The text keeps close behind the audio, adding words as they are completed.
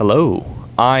Hello,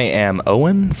 I am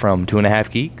Owen from Two and a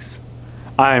Half Geeks.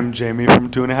 I'm Jamie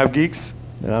from Two and a Half Geeks.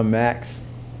 And I'm Max.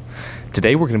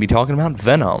 Today we're going to be talking about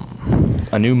Venom,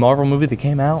 a new Marvel movie that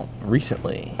came out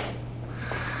recently.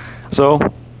 So,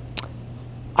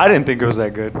 I didn't think it was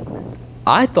that good.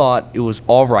 I thought it was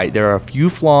alright. There are a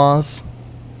few flaws,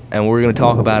 and we're going to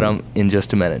talk about them in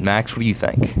just a minute. Max, what do you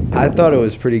think? I thought it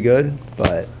was pretty good,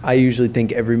 but I usually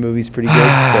think every movie's pretty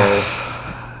good, so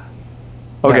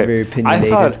Okay, not very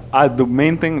opinionated. I thought the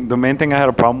main thing I had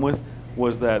a problem with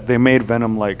was that they made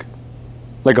Venom like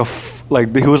he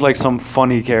was like some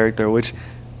funny character, which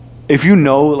if you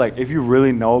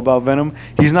really know about Venom,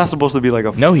 he's not supposed to be like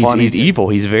a No, funny he's evil.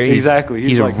 He's very exactly.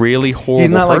 He's like, a really horrible he's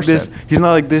not person. Like this. He's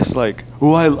not like this. Like,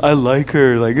 oh, I like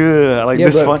her. Like, like yeah,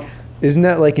 this but fun. Isn't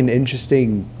that like an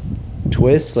interesting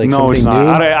twist? Like No, something it's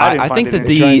not. new? I think find that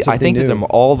it Trying I think something that new.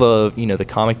 all the the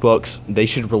comic books, they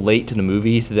should relate to the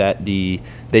movies that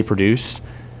they produce.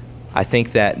 I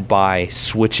think that by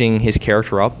switching his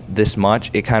character up this much,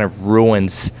 it kind of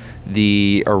ruins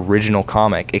the original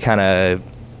comic.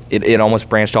 It almost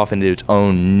branched off into its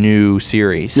own new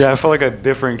series. Yeah, I felt like a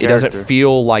different It character. doesn't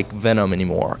feel like Venom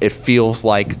anymore. It feels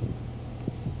like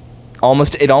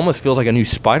almost feels like a new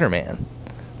Spider-Man,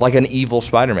 like an evil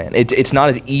Spider-Man. It's not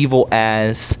as evil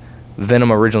as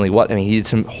Venom originally was. I mean, he did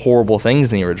some horrible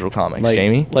things in the original comics. like,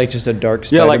 Jamie, like just a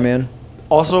dark Yeah, like- Spider-Man.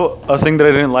 Also, a thing that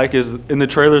I didn't like is in the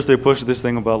trailers they push this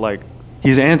thing about like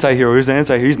he's anti-hero,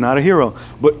 he's not a hero,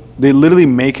 but they literally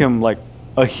make him like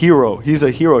a hero. He's a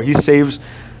hero. He saves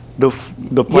the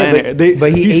planet.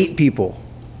 but he ate people.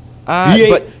 He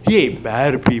ate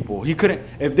bad people. He couldn't.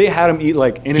 If they had him eat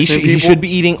like innocent people, he should be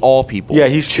eating all people. Yeah,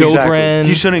 he's children. Exactly.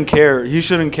 He shouldn't care. He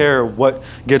shouldn't care what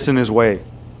gets in his way.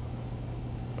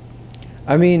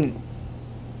 I mean,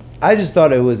 I just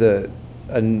thought it was a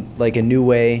new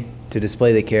way to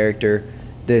display the character.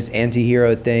 This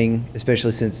anti-hero thing,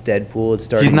 especially since Deadpool is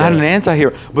starting. He's not an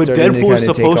anti-hero, but starting to Deadpool is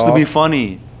kinda take supposed to be off.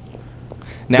 funny.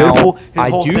 Now, Deadpool, his I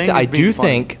whole do thing I is being do funny.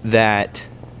 think that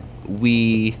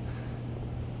we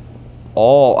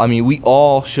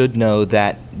all should know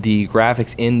that the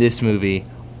graphics in this movie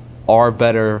are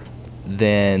better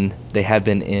than they have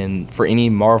been for any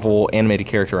Marvel animated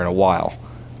character in a while.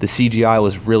 The CGI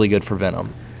was really good for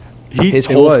Venom. His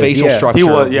whole was, facial yeah. structure He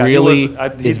was- yeah, he really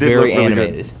was- he is did look very really good.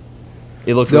 animated.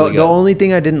 It looked The, really good. the only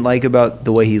thing I didn't like about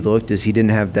the way he looked is he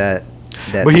didn't have that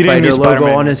But he didn't spider use logo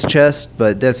Spider-Man. on his chest.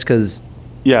 But that's because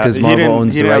Yeah, he Marvel didn't-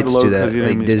 owns he the didn't have rights the to logo 'cause that. he didn't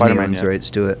Like use Disney Spider-Man owns the yet.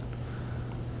 rights to it.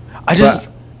 I just.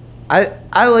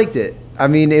 I liked it. I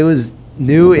mean, it was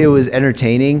new. It was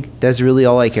entertaining. That's really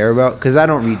all I care about because I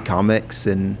don't read comics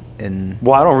and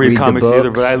Well, I don't read the comics either,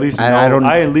 books. but I at least know. I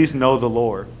I at least know the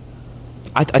lore.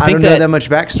 I I think don't know that much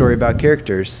backstory about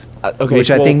characters, okay,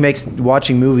 which I well- think makes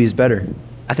watching movies better.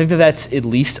 I think that's at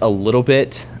least a little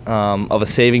bit of a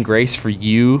saving grace for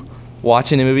you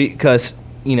watching the movie because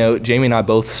Jamie and I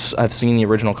both have seen the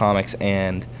original comics,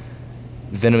 and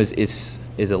Venom is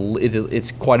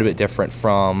it's quite a bit different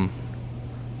from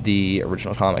the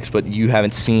original comics. But you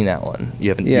haven't seen that one. You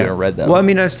haven't read them. Well, I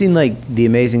mean, I've seen like the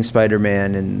Amazing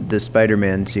Spider-Man and the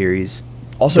Spider-Man series.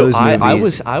 Also, those I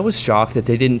movies. was shocked that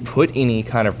they didn't put any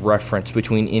kind of reference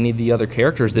between any of the other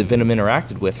characters that Venom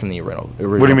interacted with from the original. do you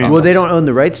mean? comics. Well, they don't own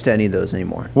the rights to any of those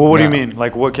anymore Well, what do you No. mean?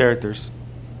 Like what characters?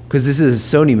 because this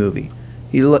is a Sony movie.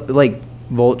 Like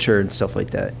Vulture and stuff like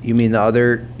that. You mean the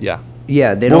other? Yeah.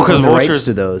 Yeah, they Well, don't 'cause own the rights Vulture's-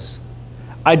 to those.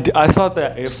 I thought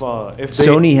that if they,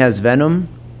 Sony has Venom,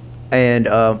 and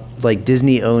like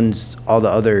Disney owns all the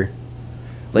other,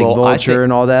 like Well, I Vulture think-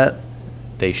 and all that.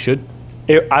 They should.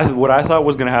 what I thought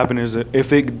was gonna happen is that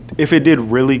if it did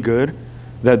really good,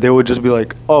 that they would just be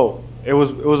like, oh, it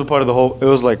was a part of the whole. It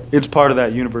was like it's part of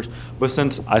that universe. But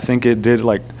since I think it did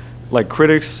like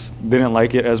critics didn't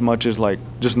like it as much as like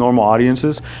just normal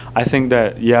audiences, I think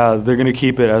that they're gonna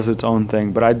keep it as its own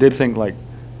thing. But I did think like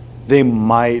they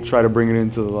might try to bring it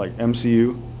into the like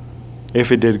MCU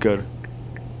if it did good.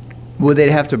 Well, they'd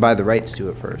have to buy the rights to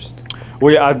it first.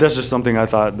 Well, yeah, that's just something I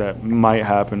thought that might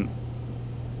happen.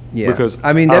 Yeah, Because,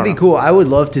 I mean I that'd don't be know. cool. I would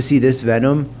love to see this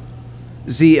Venom.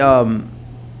 See, I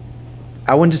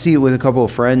went to see it with a couple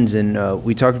of friends, and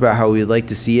we talked about how we'd like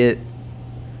to see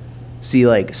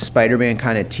like Spider-Man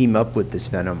kind of team up with this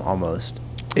Venom almost,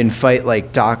 and fight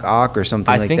like Doc Ock or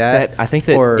something like that. I think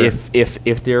that Or-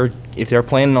 if they're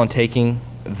planning on taking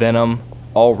Venom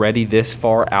already this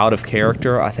far out of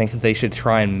character, I think that they should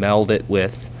try and meld it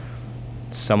with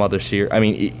some other series. I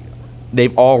mean,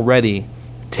 they've already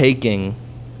taken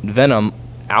Venom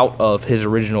out of his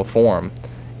original form.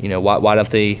 Why don't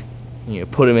they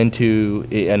put him into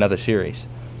another series?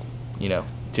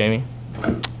 Jamie?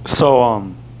 So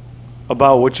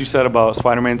about what you said about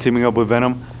Spider-Man teaming up with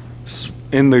Venom.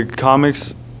 In the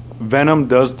comics, Venom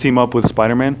does team up with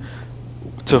Spider-Man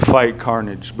to fight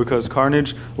Carnage, because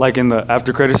Carnage, like in the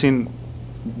after credit scene,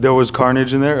 there was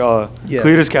Carnage in there. Yeah.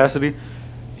 Cletus Cassidy,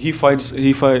 he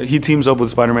teams up with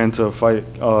Spider-Man to fight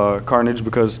Carnage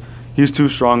because he's too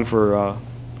strong for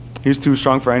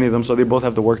any of them. So they both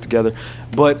have to work together.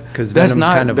 But Because Venom's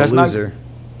kind of a loser.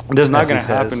 That's not as he going to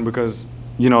says. happen because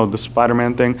the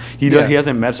Spider-Man thing. He Yeah. he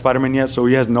hasn't met Spider-Man yet, so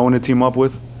he has no one to team up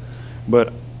with.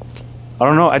 But I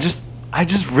don't know. I just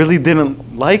really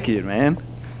didn't like it, man.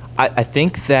 I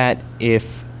think that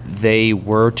if they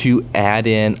were to add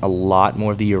in a lot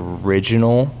more of the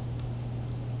original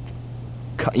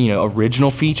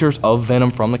features of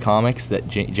Venom from the comics, that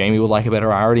Jamie would like it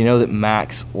better. I already know that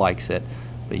Max likes it,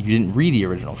 but you didn't read the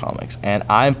original comics, and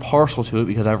I'm partial to it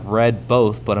because I've read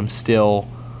both, but I still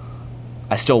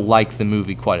like the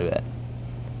movie quite a bit.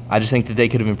 I just think that they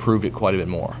could have improved it quite a bit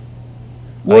more.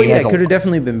 Well, It yeah, has it a- could have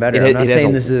definitely been better. it- I'm it not has saying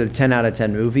a- this is a 10 out of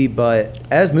 10 movie, but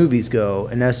as movies go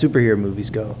and as superhero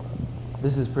movies go,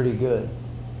 this is pretty good.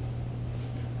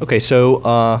 Okay,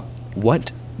 so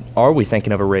what are we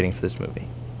thinking of a rating for this movie?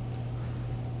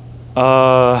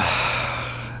 I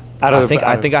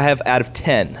I have out of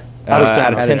 10. Out of 10,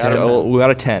 Out of 10. out of 10. We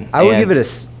got a 10. I would And- give it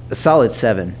a solid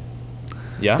 7.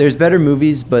 Yeah. There's better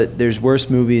movies, but there's worse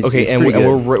movies. Okay, It's and pretty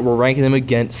good. we're ranking them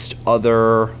against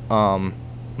other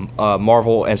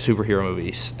Marvel and superhero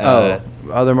movies.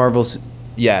 Other Marvels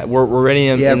Yeah, we're rating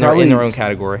them Yeah, in their probably own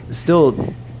category. still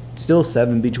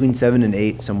 7, between 7 and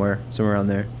 8, somewhere around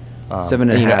there. 7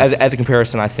 and a half. As a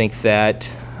comparison, I think that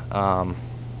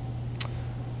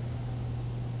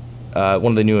one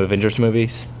of the new Avengers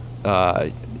movies,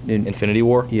 Infinity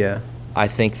War. Yeah. I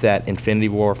think that Infinity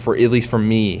War, at least for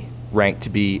me, ranked to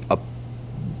be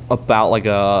about like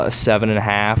a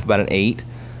 7.5, about an 8.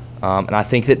 And I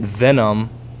think that Venom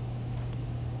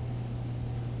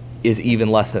is even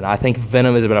less than. I think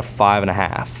Venom is about a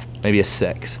 5.5, maybe a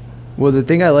 6. Well, the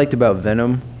thing I liked about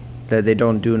Venom that they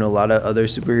don't do in a lot of other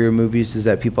superhero movies is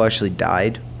that people actually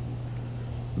died.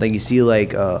 Like you see,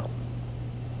 like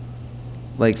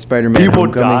Spider-Man people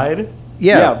Homecoming. died.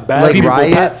 Yeah, bad like people.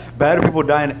 Riot. Bad people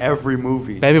die in every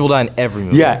movie. Bad people die in every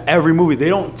movie. Yeah, every movie. They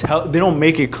don't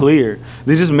make it clear.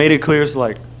 They just made it clear. It's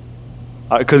like,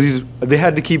 because they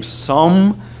had to keep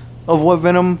some of what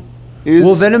Venom is.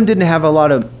 Well, Venom didn't have a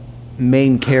lot of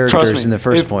main Trust characters me, in the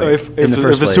first point. If in the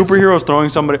first a place. superhero is throwing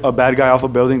a bad guy off a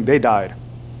building, they died.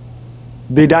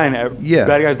 They die in Yeah.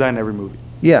 Bad guys die in every movie.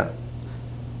 Yeah.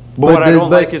 But what I the-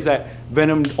 don't like is that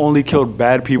Venom only killed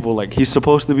bad people. Like he's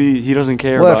supposed to be. He doesn't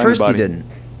care Well, about at first anybody. he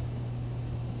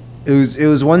didn't. It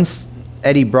was once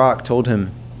Eddie Brock told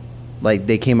him, like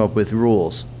they came up with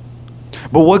rules.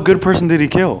 But what good person did he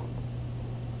kill?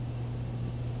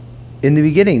 In the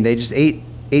beginning, they just ate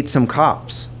some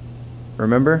cops.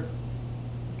 Remember?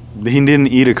 He didn't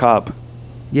eat a cop.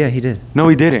 Yeah, he did. No,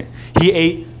 he didn't. He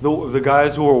ate the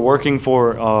guys who were working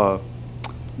for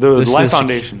the This Life is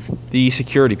Foundation. The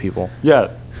security people. Yeah.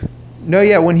 No,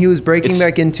 yeah, when he was breaking It's-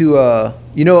 back into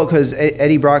because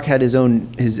Eddie Brock had his own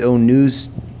news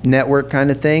network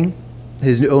kind of thing,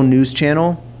 his own news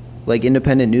channel, like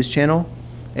independent news channel,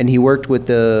 and he worked with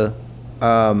the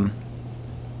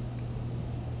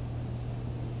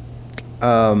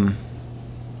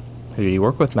Who do you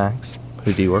work with, Max?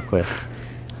 Who do you work with?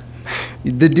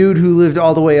 the dude who lived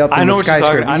all the way up I in know the what you're talking-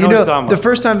 skyscraper. I know what you're talking The about.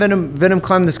 first time Venom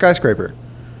climbed the skyscraper,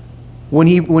 when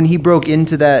he broke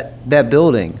into that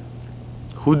building,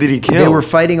 Who did he kill? they were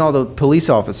fighting all the police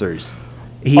officers.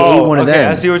 He Oh, ate one of okay,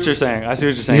 them. I see what you're saying.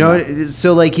 You know,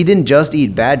 so like he didn't just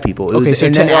eat bad people. It was,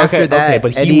 and then after that, okay,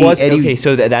 but Eddie, he was Eddie, okay.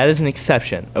 So that is an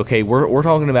exception. Okay, we're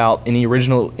talking about in the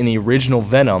original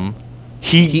Venom,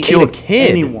 he ate killed a kid.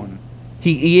 anyone.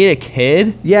 He ate a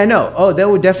kid. Yeah, no. Oh, that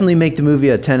would definitely make the movie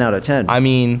a 10 out of 10. I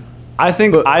mean, I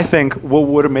think what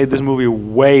would have made this movie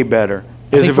way better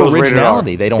is think if for it was rated R.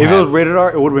 originality, they don't If it have- was rated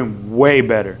R, it would have been way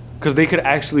better. Because they could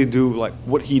actually do like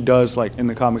what he does, like in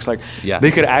the comics. Like Yeah.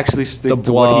 they could actually stick The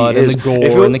to what blood he and is. the gore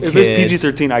if and the if it's kids.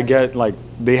 PG-13, I get like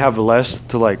they have less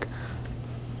to like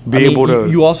be I mean, able to.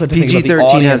 You also have to think about the PG-13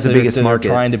 audience has the that they're- biggest that they're market.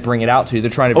 trying to bring it out to.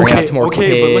 They're trying to bring it out to more but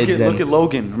kids. look at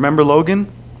Logan. Remember Logan?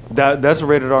 That's a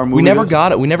rated R movie. we never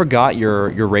got it. We never got your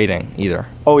rating either.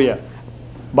 Oh yeah.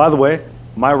 By the way,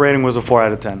 my rating was a 4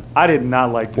 out of 10. I did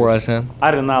not like this. 4 out of 10?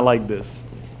 I did not like this.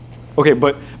 Okay,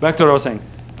 but back to what I was saying.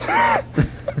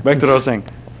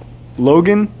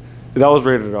 Logan, that was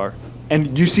rated R.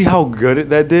 And you see how good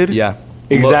that did? Yeah.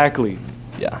 Exactly.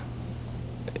 Yeah.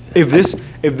 If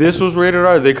this was rated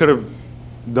R, they could have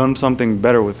done something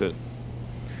better with it.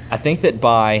 I think that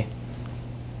by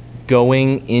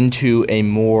going into a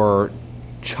more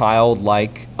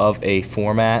childlike of a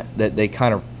format that they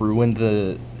kind of ruined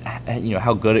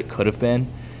how good it could have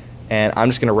been. And I'm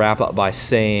just going to wrap up by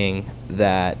saying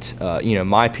that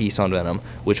my piece on Venom,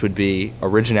 which would be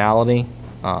originality.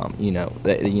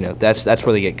 That's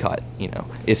where they get cut.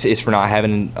 It's for not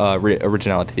having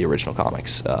originality to the original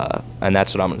comics, and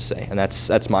that's what I'm going to say. And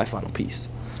that's my final piece.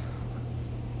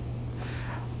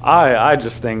 I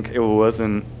just think it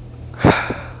wasn't.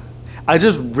 I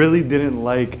just really didn't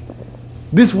like.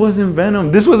 This wasn't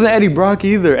Venom. This wasn't Eddie Brock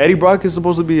either. Eddie Brock is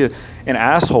supposed to be an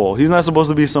asshole. He's not supposed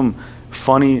to be some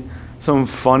funny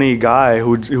guy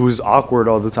who's awkward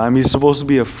all the time. He's supposed to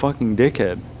be a fucking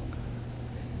dickhead.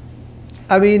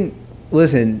 I mean,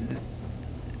 listen,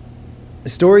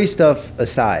 story stuff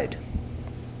aside.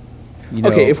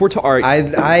 Okay, if we're talking, I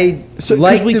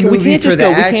like the movie for the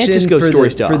action,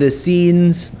 for the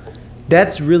scenes.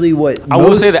 That's really what I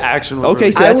will say. The action was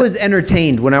okay. Really I was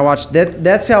entertained when I watched that.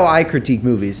 That's how I critique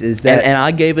movies. Is that and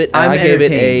I gave it. I gave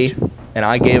it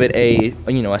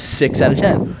a 6 out of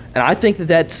 10. And I think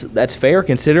that's fair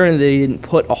considering they didn't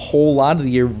put a whole lot of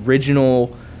the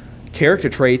original character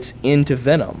traits into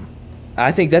Venom.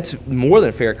 I think that's more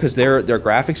than fair because their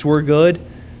graphics were good.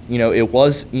 It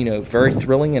was very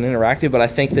thrilling and interactive, but I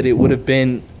think that it would have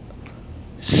been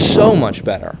so much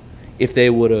better if they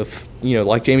would have,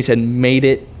 like Jamie said, made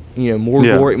it, more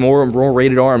gory, more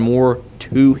rated R and more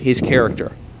to his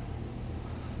character.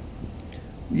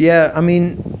 Yeah, I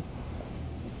mean,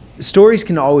 stories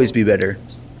can always be better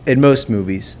in most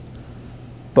movies,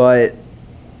 but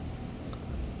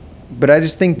I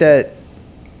just think that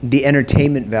the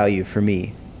entertainment value for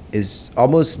me is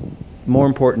almost more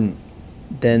important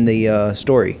than the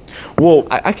story. Well,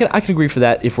 I can agree for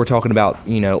that if we're talking about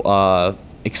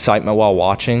excitement while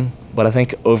watching. But I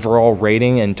think overall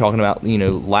rating and talking about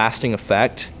lasting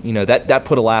effect, that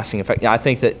put a lasting effect. I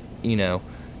think that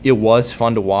it was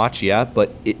fun to watch, yeah.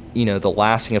 But the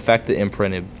lasting effect that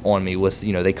imprinted on me was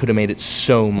they could have made it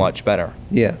so much better.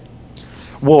 Yeah.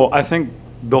 Well, I think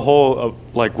the whole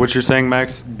like what you're saying,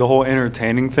 Max, the whole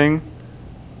entertaining thing.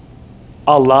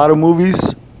 A lot of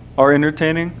movies are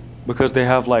entertaining because they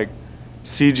have like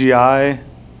CGI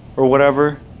or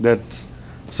whatever that's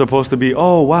supposed to be,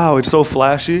 oh wow, it's so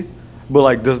flashy, but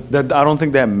like that I don't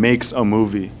think that makes a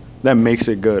movie. That makes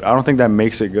it good. I don't think that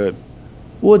makes it good.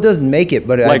 Well, it doesn't make it,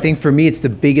 but I think for me it's the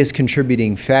biggest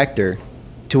contributing factor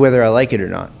to whether I like it or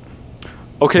not.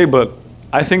 Okay, but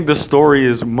I think the story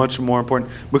is much more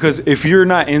important because if you're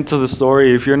not into the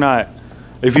story, if you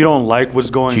don't like what's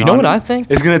going on, you know what I think?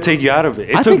 It's gonna take you out of it.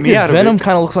 I took think me out of it. Venom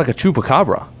kind of looks like a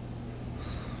chupacabra.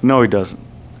 No, he doesn't.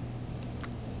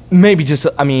 Maybe just,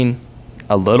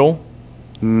 a little.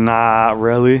 Nah,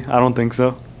 really. I don't think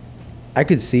so. I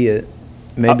could see it.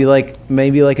 Maybe like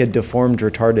a deformed,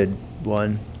 retarded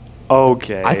one.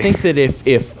 Okay. I think that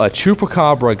if a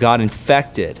chupacabra got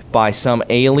infected by some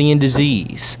alien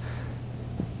disease,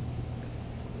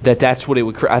 that's what it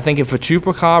would create. I think if a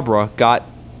chupacabra got,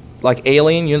 like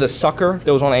Alien, the sucker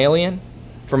that was on Alien,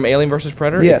 from Alien vs.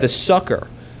 Predator, yeah. If the sucker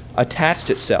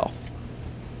attached itself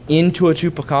into a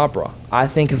chupacabra, I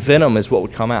think Venom is what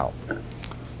would come out.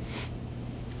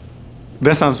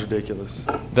 That sounds ridiculous.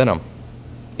 Venom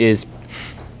is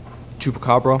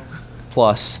chupacabra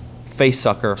plus face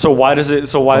sucker. So why does it?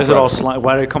 So why is it all?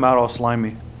 Why did it come out all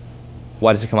slimy?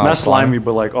 Why does it come out? Not slimy,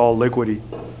 but like all liquidy.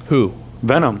 Who?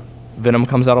 Venom. Venom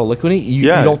comes out all liquidy. You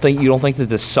don't think that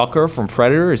the sucker from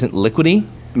Predator isn't liquidy?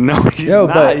 No, he's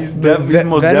not. But He's most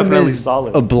Venom definitely is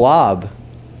solid. a blob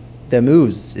that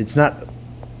moves. It's not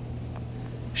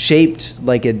shaped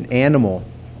like an animal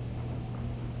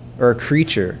or a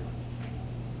creature.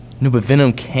 No, but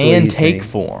Venom can take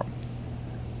form.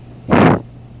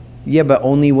 Yeah, but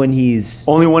only when he's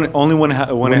only when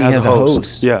it has a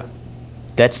host. Yeah.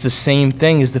 That's the same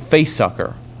thing as the face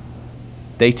sucker.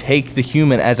 They take the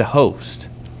human as a host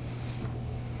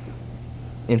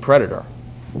in Predator.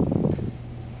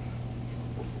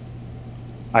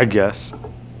 I guess.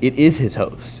 It is his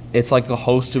host. It's like a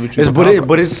host of a chupacabra.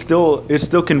 But it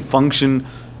still can function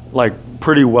like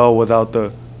pretty well without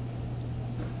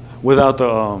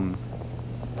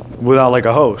like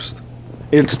a host.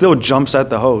 It still jumps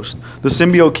at the host. The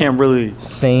symbiote can't really.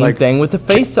 Same thing with the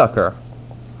face sucker.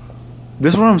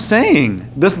 This is what I'm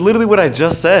saying. That's literally what I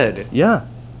just said. Yeah.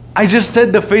 I just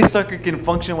said the face sucker can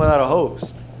function without a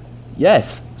host.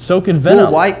 Yes. So can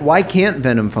Venom. Well, why can't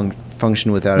Venom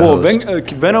function without a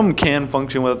host? Venom can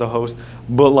function without the host,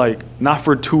 but like not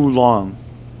for too long.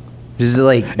 Does it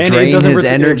like And drain his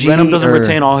energy? Venom doesn't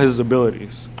retain all his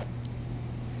abilities.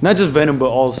 Not just Venom, but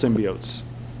all symbiotes.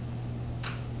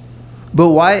 But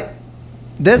why?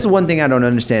 That's one thing I don't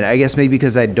understand. I guess maybe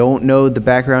because I don't know the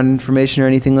background information or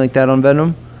anything like that on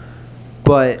Venom.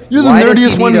 But You're the why does he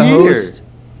nerdiest need one a here. host?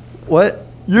 What?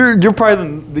 You're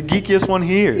probably the geekiest one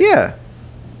here. Yeah.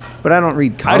 But I don't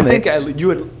read I comics. think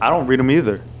I don't read them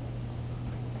either.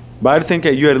 But I think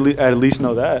you at least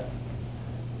know that.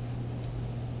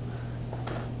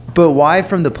 But why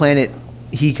from the planet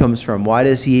he comes from? Why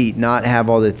does he not have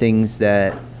all the things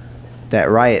that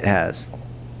Riot has?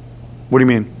 What do you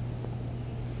mean?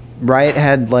 Riot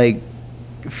had like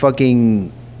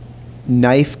fucking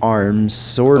knife arms,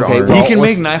 sword Okay, arms. well, He can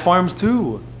let's- make knife arms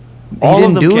too. He All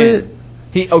didn't of them do can. it.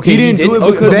 He didn't do it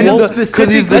okay, because Venom he's the- 'cause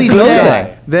he's the specifically good said.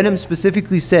 guy. Venom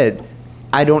specifically said,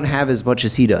 "I don't have as much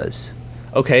as he does."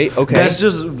 Okay. That's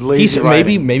just lazy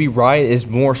writing. maybe Riot is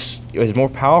more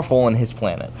powerful on his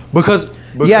planet. Because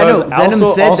Yeah, no. Venom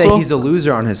also- said that also- he's a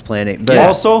loser on his planet. But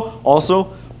Also,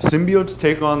 symbiotes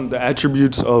take on the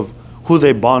attributes of who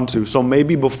they bond to. So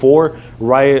maybe before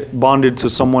Riot bonded to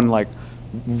someone like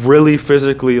really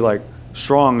physically like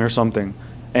strong or something,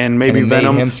 and maybe And it made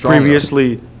Venom him stronger.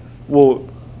 previously, well,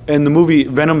 in the movie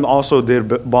Venom also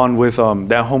did bond with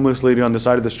that homeless lady on the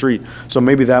side of the street. So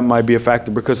maybe that might be a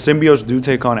factor because symbiotes do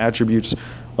take on attributes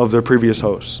of their previous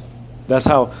hosts. That's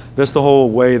the whole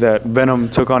way that Venom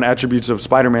took on attributes of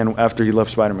Spider-Man after he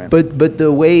left Spider-Man. But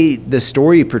the way the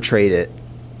story portrayed it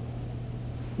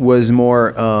was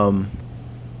more. All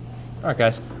right,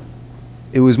 guys.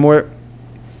 It was more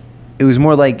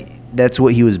like that's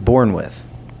what he was born with.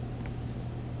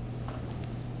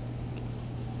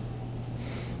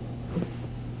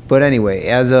 But anyway,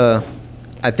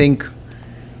 I think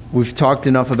we've talked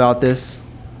enough about this.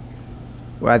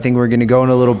 I think we're going to go on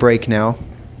a little break now,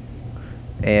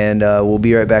 and we'll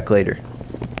be right back later.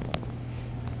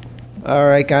 All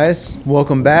right, guys,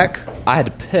 welcome back. I had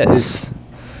to piss.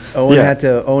 Owen Yeah.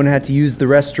 had to use the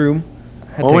restroom.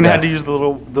 Owen take had a- to use the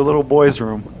little boys'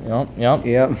 room. Yep.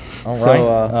 Yep. All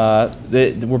So,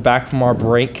 right. We're back from our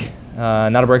break.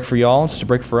 Not a break for y'all, just a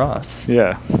break for us.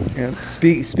 Yeah. yeah.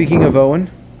 Speaking of Owen,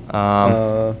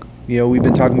 Um, we've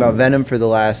been talking about Venom for the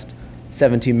last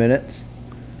 17 minutes.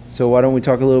 So why don't we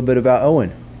talk a little bit about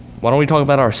Owen? why don't we talk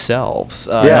about ourselves?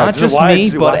 Yeah, Not just why- me,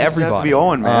 why but does it have to everybody. be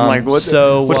Owen, man? Like, what's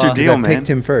your Because deal, I man? picked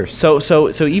him first.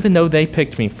 So even though they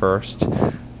picked me first, so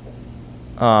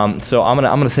I'm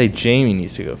gonna say Jamie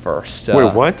needs to go first.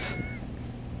 Wait, what?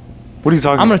 What are you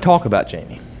talking I'm gonna about? talk about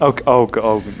Jamie. Okay.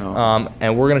 Oh, no.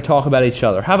 And we're gonna talk about each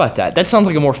other. How about that? That sounds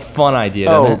like a more fun idea,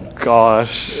 doesn't Oh, it?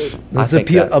 gosh. Let's think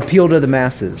appeal, that- appeal to the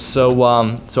masses. So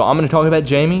I'm gonna talk about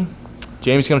Jamie.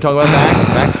 Jamie's gonna talk about Max.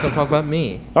 Max is gonna talk about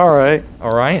me. All right.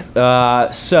 All right.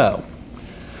 So,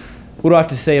 what do I have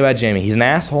to say about Jamie? He's an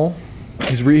asshole.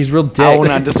 He's real dick. I will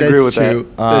not disagree That's with true.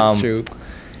 that. Um, That's true.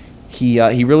 He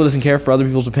really doesn't care for other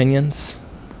people's opinions.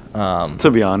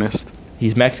 To be honest,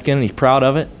 He's Mexican and he's proud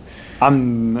of it.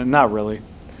 I'm not really.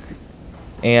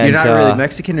 And You're not really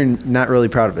Mexican or not really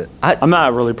proud of it? I'm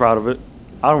not really proud of it.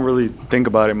 I don't really think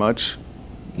about it much.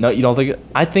 No, you don't think?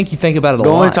 I think you think about it a The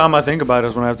lot. only time I think about it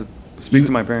is when I have to speak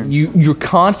to my parents. You're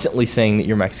constantly saying that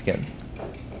you're Mexican.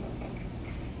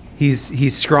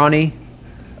 He's scrawny.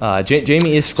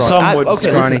 Jamie is scrawny. Some would okay,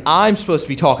 say. listen, Scrawny. I'm supposed to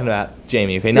be talking about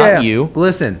Jamie, okay? Not Yeah, you.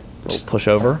 Listen. Little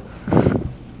pushover.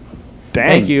 Dang.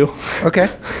 Thank you. Okay.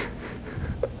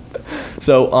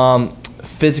 So,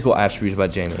 physical attributes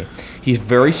about Jamie. He's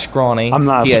very scrawny. I'm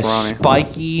not he scrawny. has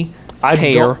spiky I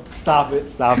hair. don't. Stop it.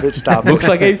 Stop it. Stop it. Looks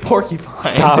like a porcupine.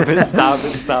 Stop it. Stop it.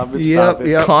 Stop it. Yep, Stop it.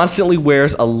 yep. Constantly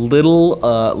wears a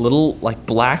little like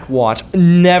black watch. I've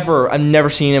never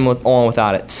seen him on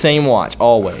without it. Same watch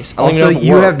always. I don't even Also, know if it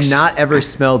you have works. not ever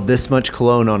smelled this much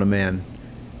cologne on a man.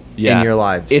 in your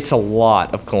lives. It's a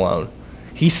lot of cologne.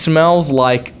 He smells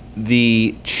like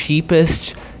the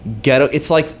cheapest ghetto. It's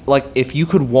like if you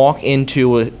could walk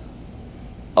into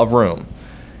a room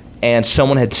and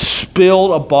someone had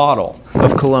spilled a bottle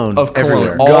of cologne of cologne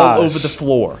everywhere. all Gosh. over the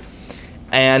floor,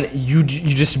 and you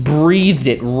just breathed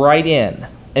it right in.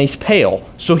 And he's pale,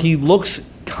 so he looks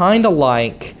kind of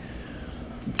like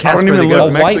Casper even the look a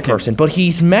Ghost. Mexican. white person, but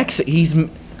he's and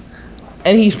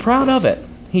he's proud of it.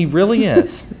 He really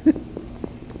is.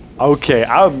 Okay,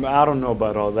 I don't know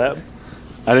about all that.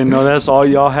 I didn't know that's all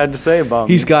y'all had to say about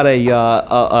me. He's got a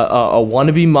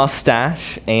wannabe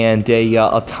mustache and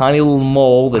a tiny little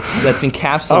mole that's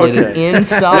encapsulated Okay.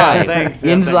 inside Yeah, thanks.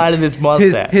 Yeah, inside of his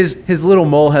mustache. His little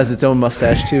mole has its own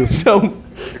mustache too. So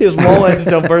his mole has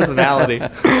its own personality.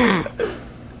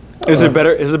 Is it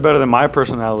better? Is it better than my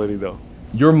personality though?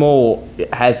 Your mole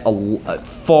has a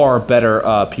far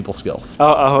better people skills.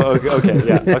 Okay,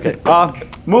 yeah, okay.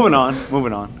 Moving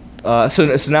on.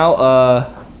 So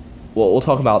now Well, we'll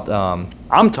talk about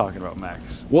I'm talking about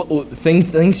Max. what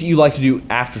things you like to do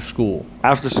after school.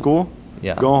 After school,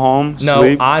 Yeah. go home, No,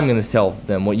 sleep. I'm gonna tell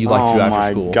them what you like to do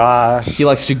after school. Oh my gosh. He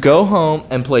likes to go home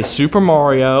and play Super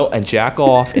Mario and jack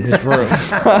off in his room.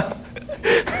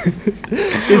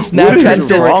 His What Snapchat is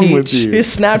story. wrong with you?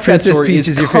 His Snapchat Princess story Peach is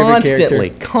is your favorite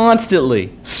character.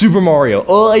 constantly Super Mario.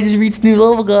 Oh, I just reached new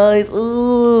level, guys.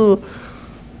 Ooh.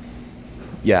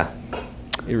 Yeah,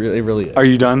 it really is. Are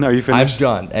you done? Are you I'm finished?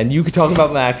 done, and you can talk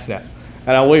about Max now,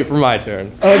 and I'll wait for my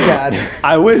turn. Oh God.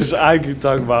 I wish I could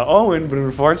talk about Owen, but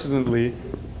unfortunately,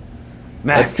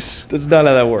 Max. That's not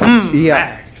how that works. Yeah.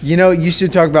 Max. You know, you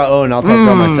should talk about Owen. I'll talk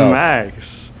about myself.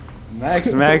 Max.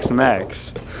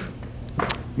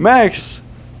 Max.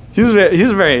 He's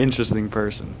a very interesting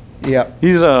person. Yeah.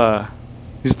 He's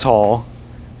tall.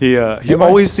 He Am I?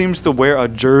 always seems to wear a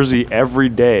jersey every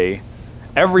day.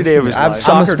 Every day of his life. I'm a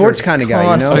Soccer sports jersey, kind of guy,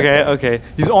 you know. constant. Okay.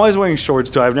 He's always wearing shorts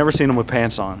too. I've never seen him with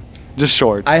pants on. Just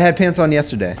shorts. I had pants on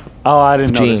yesterday. Oh, I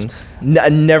didn't know this. Jeans.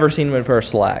 I've never seen him in a pair of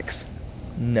slacks.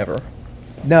 Never.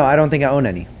 No, I don't think I own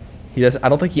any. He does. I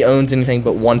don't think he owns anything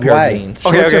but one pair Why? of jeans.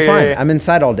 Okay, Shorts are fine. yeah. I'm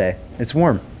inside all day. It's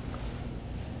warm.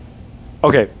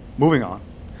 Okay, moving on.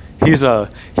 He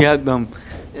had them.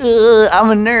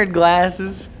 I'm a nerd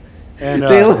glasses. And,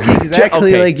 They look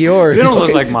exactly okay. like yours. They don't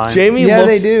look like mine. Jamie Yeah,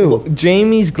 looks, they do. look,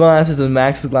 Jamie's glasses and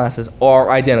Max's glasses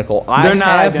are identical. They're not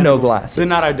have identical. no glasses. They're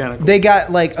not identical. They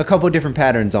got like a couple different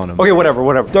patterns on them. Okay, whatever.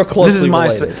 They're closely this is my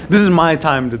related. This is my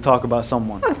time to talk about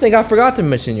someone. I think I forgot to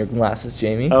mention your glasses,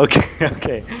 Jamie.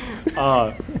 Okay.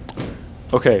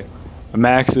 Okay.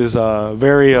 Max is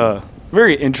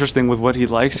very interesting with what he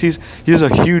likes. He's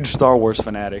a huge Star Wars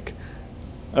fanatic.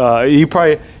 He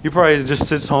probably just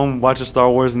sits home, watches Star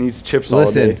Wars, and eats chips all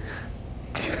Listen, day.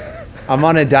 I'm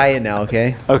on a diet now.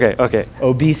 Okay. Okay.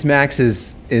 Obese Max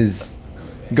is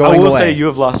I going will away. say you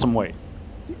have lost some weight.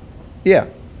 Yeah,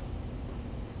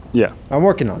 Yeah. I'm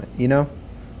working on it. You know.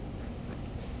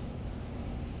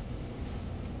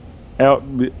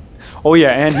 Oh yeah,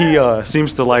 and he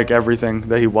seems to like everything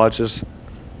that he watches.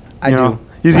 I You do. know,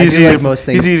 He's I easy do like to, most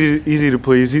things. He's easy to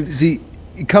please. See,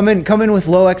 come in with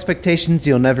low expectations.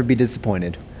 You'll never be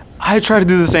disappointed. I try to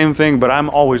do the same thing, but I'm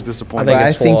always disappointed. think But I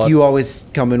it's think flawed. you always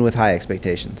come in with high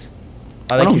expectations.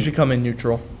 I think Oh. you should come in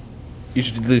neutral. You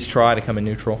should at least try to come in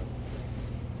neutral.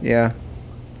 Yeah.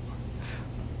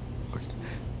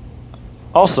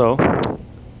 Also,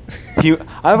 I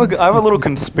have a little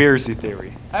conspiracy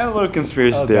theory. Oh,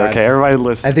 theory. God. Okay, everybody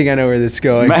listen. I think I know where this is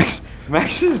going. Max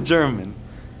is German,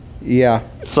 Yeah.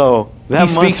 so that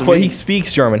He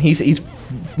speaks German. He's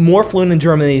more fluent in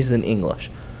German than he is in English.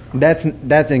 That's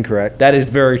incorrect. That is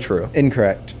very true.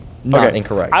 Incorrect. Not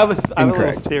incorrect. I have a little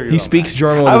Incorrect. theory. He about speaks Max.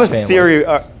 German with I have his a family. theory.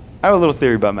 I have a little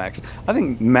theory about Max. I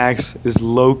think Max is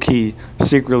low key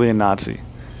secretly a Nazi.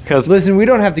 Because Listen, we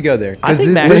don't have to go there. 'cause I think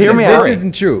thi- Max this, is this very-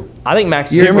 isn't true. I think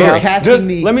Max. You're is me very- out. casting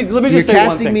me- Let me just you're say one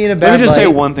casting thing. me in a Let bad me just say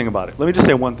light. one thing about it. Let me just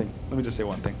say one thing.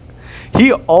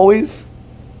 He always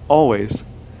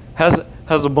has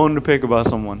a bone to pick about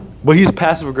someone, but he's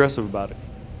passive aggressive about it.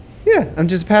 Yeah, I'm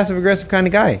just a passive aggressive kind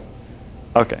of guy.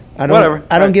 Okay. I don't. Whatever.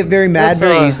 I don't get very mad That's,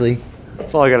 very easily.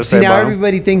 That's all I gotta See, say now about him.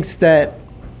 everybody thinks that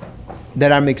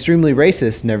I'm extremely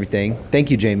racist and everything.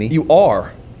 Thank you, Jamie. You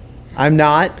are. I'm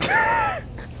not.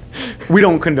 We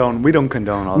don't condone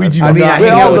all We that. do stuff. I mean, I not. hang We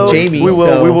out all with know- Jamie. We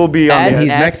so- will be on As the he's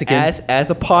Mexican. As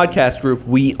a podcast group,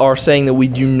 we are saying that we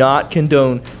do not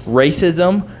condone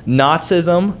racism,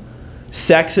 Nazism,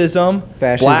 sexism,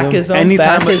 Fascism. blackism, Any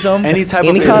type of- fascism, any type of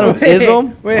any kind of ism.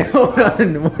 ism. Wait, hold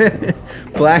on.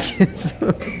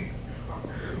 Blackism.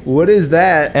 What is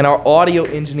that? And our audio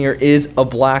engineer is a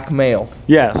black male.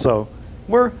 Yeah, so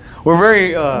we're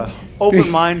very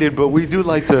open-minded, but we do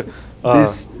like to.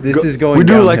 This is going We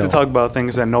do like to downhill. talk about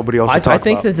things that nobody else. I will talk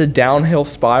think about. that the downhill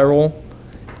spiral.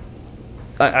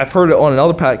 I've heard it on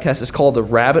another podcast. It's called the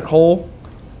rabbit hole.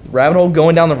 Rabbit hole,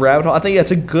 going down the rabbit hole. I think that's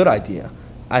a good idea.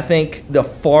 I think the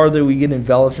farther we get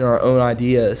enveloped in our own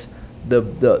ideas, the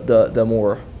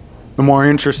more the more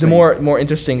interesting. more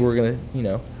interesting we're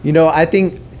gonna You know, I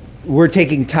think we're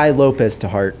taking Ty Lopez to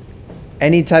heart.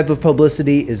 Any type of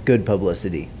publicity is good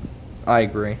publicity. I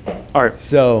agree. All right.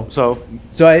 So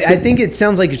So I think it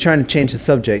sounds like you're trying to change the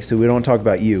subject so we don't talk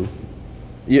about you,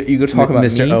 You could talk about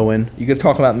Mr. me. Owen. You could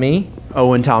talk about me.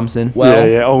 Owen Thompson. Well,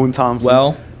 yeah, Owen Thompson.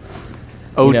 Well,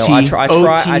 OT. I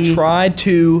tried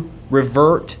to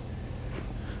revert.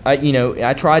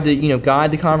 I tried to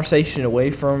guide the conversation away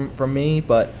from me,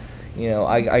 but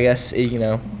I guess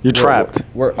You're trapped.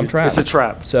 I'm trapped. It's a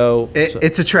trap. So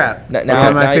It's a trap. now, One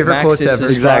of my now favorite Max quotes just ever.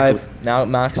 described- Exactly. Now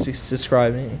Max just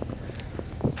described me.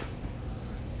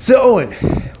 So Owen,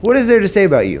 What is there to say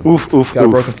about you? Oof, oof, Got a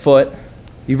oof. broken foot.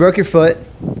 You broke your foot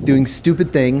doing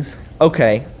stupid things.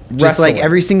 Okay. Just wrestling. like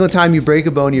every single time you break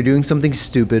a bone, you're doing something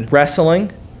stupid.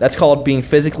 Wrestling. That's called being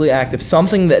physically active.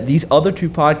 Something that these other two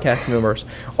podcast members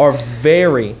are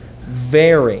very,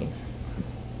 very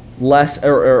less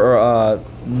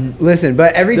Listen,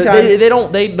 but every time.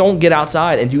 they don't get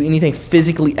outside and do anything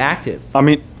physically active. I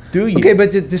mean, Do you? Okay,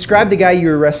 but describe the guy you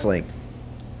were wrestling.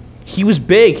 He was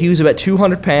big. He was about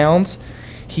 200 pounds.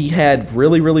 He had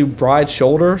really, really broad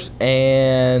shoulders,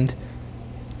 and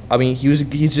I mean,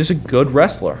 he's just a good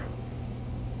wrestler.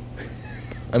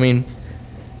 I mean,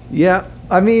 Yeah,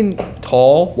 I mean,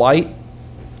 tall, white,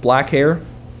 black hair.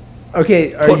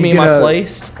 okay. Are Put you me in my gonna-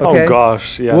 place. Okay. oh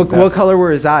gosh, yeah. What color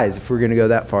were his eyes? If we're gonna go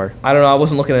that far. I don't know. I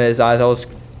wasn't looking at his eyes. I was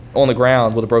on the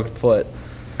ground with a broken foot.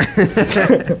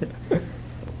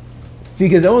 See,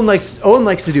 because Owen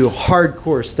likes to do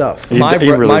hardcore stuff. He My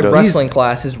really does. wrestling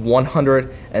class is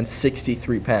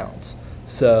 163 pounds.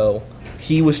 So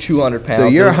he was 200 pounds. So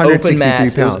you're It was 163 open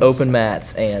mats. It was pounds. open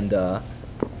mats, and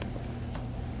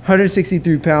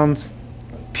 163 pounds,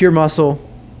 pure muscle,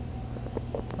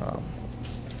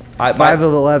 I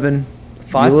 5'11".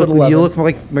 5'11". You look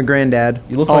like my granddad.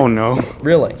 You look Oh like no.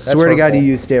 really. That's Swear to God, hurtful. you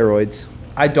use steroids.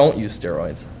 I don't use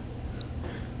steroids.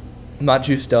 I'm not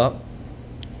juiced up.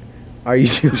 Are you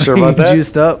sure about that?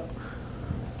 juiced up?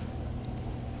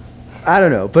 I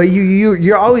don't know, but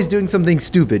you're always doing something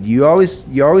stupid. You're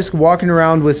always walking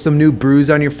around with some new bruise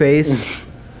on your face.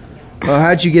 Oh,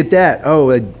 how'd you get that?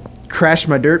 Oh, I crashed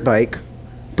my dirt bike,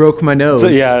 broke my nose. So,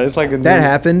 yeah, it's like that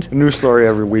happened. a new story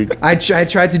every week. I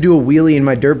tried to do a wheelie and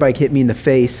my dirt bike hit me in the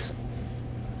face.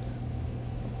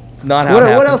 Not how it What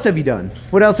happened. else have you done?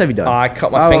 What else have you done? I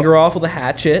cut my finger off with a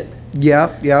hatchet.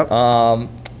 Yep.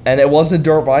 And it wasn't a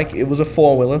dirt bike. It was a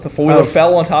four-wheeler. The four-wheeler Oh.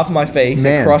 fell on top of my face.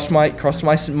 Man. It crushed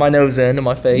my nose into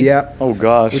my face. Yep. Oh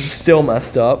gosh. Which is still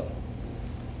messed up.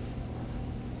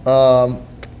 Cut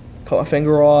my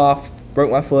finger off.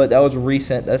 Broke my foot. That was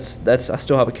recent. That's I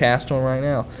still have a cast on right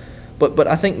now. But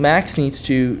I think Max needs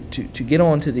to get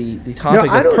on to the topic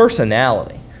I of don't-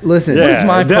 personality. Listen, What is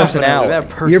my definitely. personality?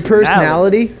 That your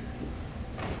personality?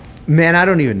 Man, I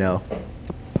don't even know.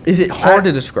 Is it hard I-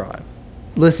 to describe?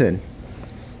 Listen,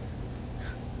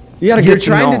 You gotta you're get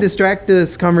trying to know. distract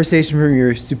this conversation from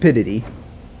your stupidity.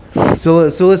 So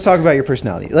let's talk about your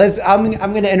personality. I'm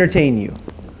going to entertain you.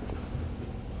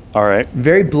 All right.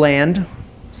 Very bland,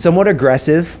 somewhat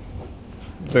aggressive.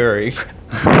 Very.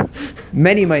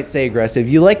 Many might say aggressive.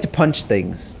 You like to punch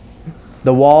things.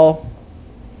 The wall,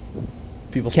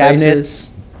 People's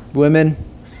cabinets, women.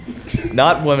 faces.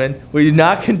 Not women. We do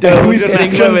not condone We do not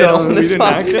hitting women condone. on We this do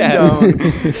not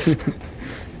podcast.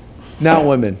 Not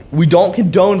women. We don't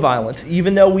condone violence.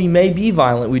 Even though we may be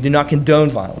violent, we do not condone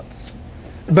violence.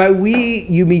 By we,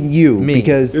 you mean you. Me.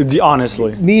 Because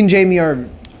Honestly. me and Jamie are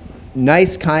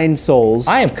nice, kind souls.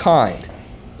 I am kind.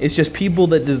 It's just people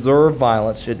that deserve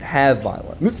violence should have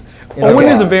violence. in our Owen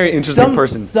is a lives. very interesting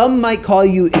person. Some might call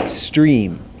you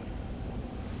extreme.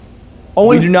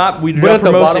 Owen, We do not but at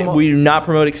the bottom of- we do not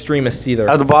promote extremists either.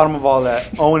 At the bottom of all that,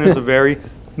 Owen is a very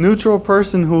neutral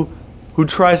person who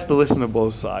tries to listen to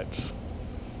both sides.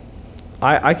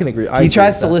 I can agree. He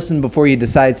tries to listen before he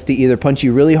decides to either punch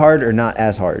you really hard or not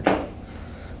as hard.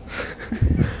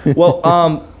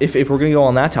 Well, if we're gonna go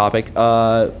on that topic,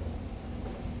 I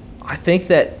think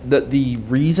that the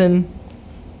reason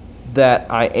that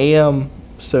I am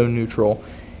so neutral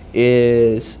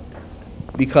is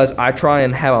because I try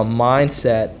and have a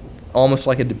mindset, almost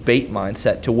like a debate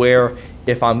mindset, to where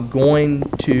if I'm going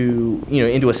to,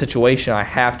 into a situation, I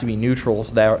have to be neutral.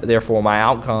 So therefore, my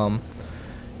outcome,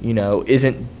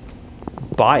 isn't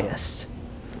biased.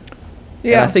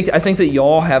 Yeah. And I think that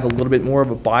y'all have a little bit more of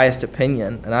a biased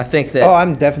opinion, and I think that Oh,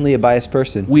 I'm definitely a biased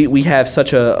person. we have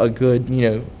such a good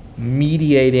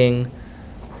mediating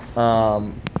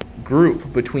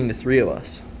group between the three of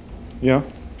us. Yeah.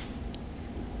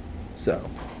 So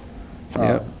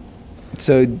Yeah.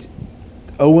 So,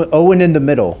 Owen in the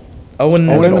middle. Owen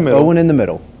Owen in the middle. Owen in the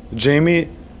middle. Jamie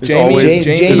is Jamie- always,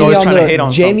 Jamie is always on trying the to hate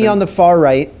on Jamie something. on the far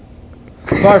right.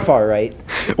 Far right.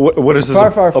 What is this? Far,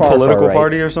 a far, far, political far right.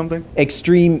 party or something?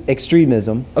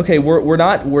 Extremism. Okay, we're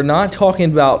not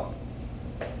talking about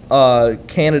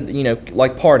Canada,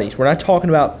 like parties. We're not talking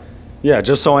about Yeah,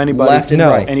 just so anybody, left and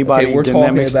No. right. anybody okay, we're getting that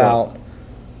talking mixed about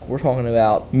we're talking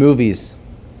about Movies.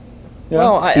 Yeah.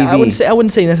 well, I TV.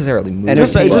 wouldn't say necessarily movies,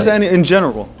 Just, Entertainment. just any, in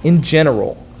general. in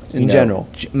general. In general.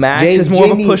 Max Ja- is more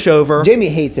Jamie- of a pushover. Jamie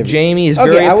hates everything. Jamie is Okay,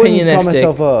 very I wouldn't call opinionistic,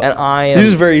 myself a- and I am. He's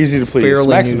just very easy to please. fairly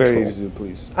Max is neutral. very easy to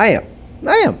please. I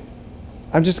am.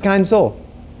 I'm just a kind soul.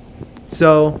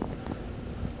 So,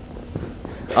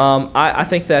 I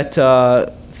think that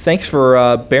thanks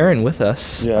for bearing with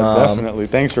us. Yeah, definitely.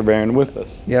 Thanks for bearing with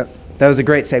us. Yep. That was a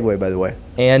great segue, by the way.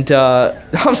 And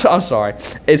I'm sorry.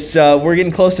 It's we're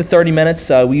getting close to 30 minutes.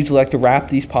 We usually like to wrap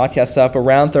these podcasts up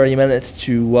around 30 minutes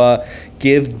to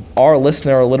give our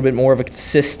listener a little bit more of a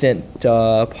consistent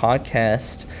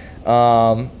podcast.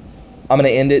 I'm going to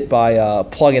end it by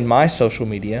plugging my social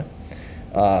media,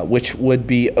 which would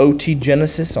be OT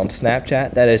Genesis on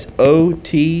Snapchat. That is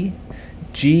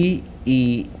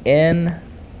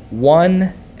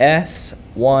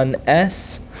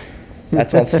OTGEN1S1S.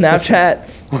 That's on Snapchat.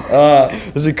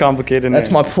 This is a complicated name.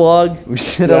 That's my plug. We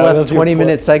should have left a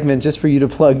 20-minute segment just for you to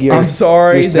plug your. I'm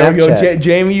sorry. Your There we go. Snapchat.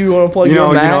 Jamie, you want to plug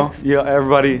your Mac?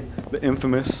 Everybody, the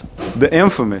infamous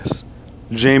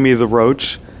Jamie the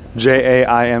Roach,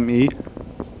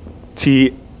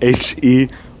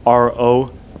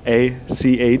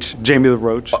 JAIMETHEROACH, Jamie the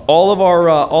Roach. All of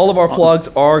our plugs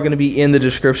are going to be in the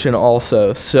description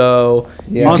also. So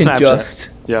Yeah. you On can Snapchat. just.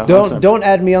 Yeah. on Snapchat. Don't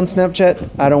add me on Snapchat.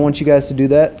 I don't want you guys to do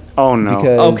that. Oh no.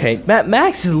 Because Okay,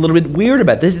 Max is a little bit weird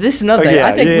about this. This is another Oh, thing. yeah,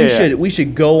 I think yeah. we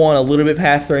should go on a little bit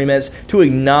past 30 minutes to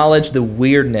acknowledge the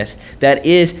weirdness that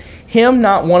is him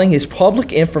not wanting his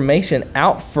public information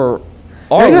out for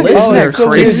our Yeah, listeners Oh, that's so to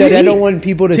weird that I see. don't want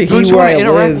people to To- see Don't you where want I to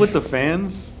interact live. with the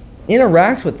fans?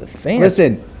 Interact with the fans.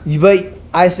 Listen, but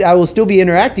I will still be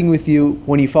interacting with you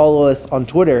when you follow us on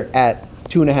Twitter at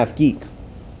 2.5 Geek.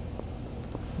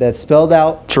 That's spelled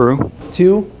out True.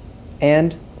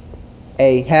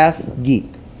 2.5 Geek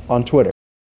on Twitter.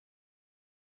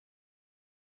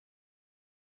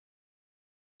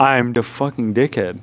 I'm the fucking dickhead.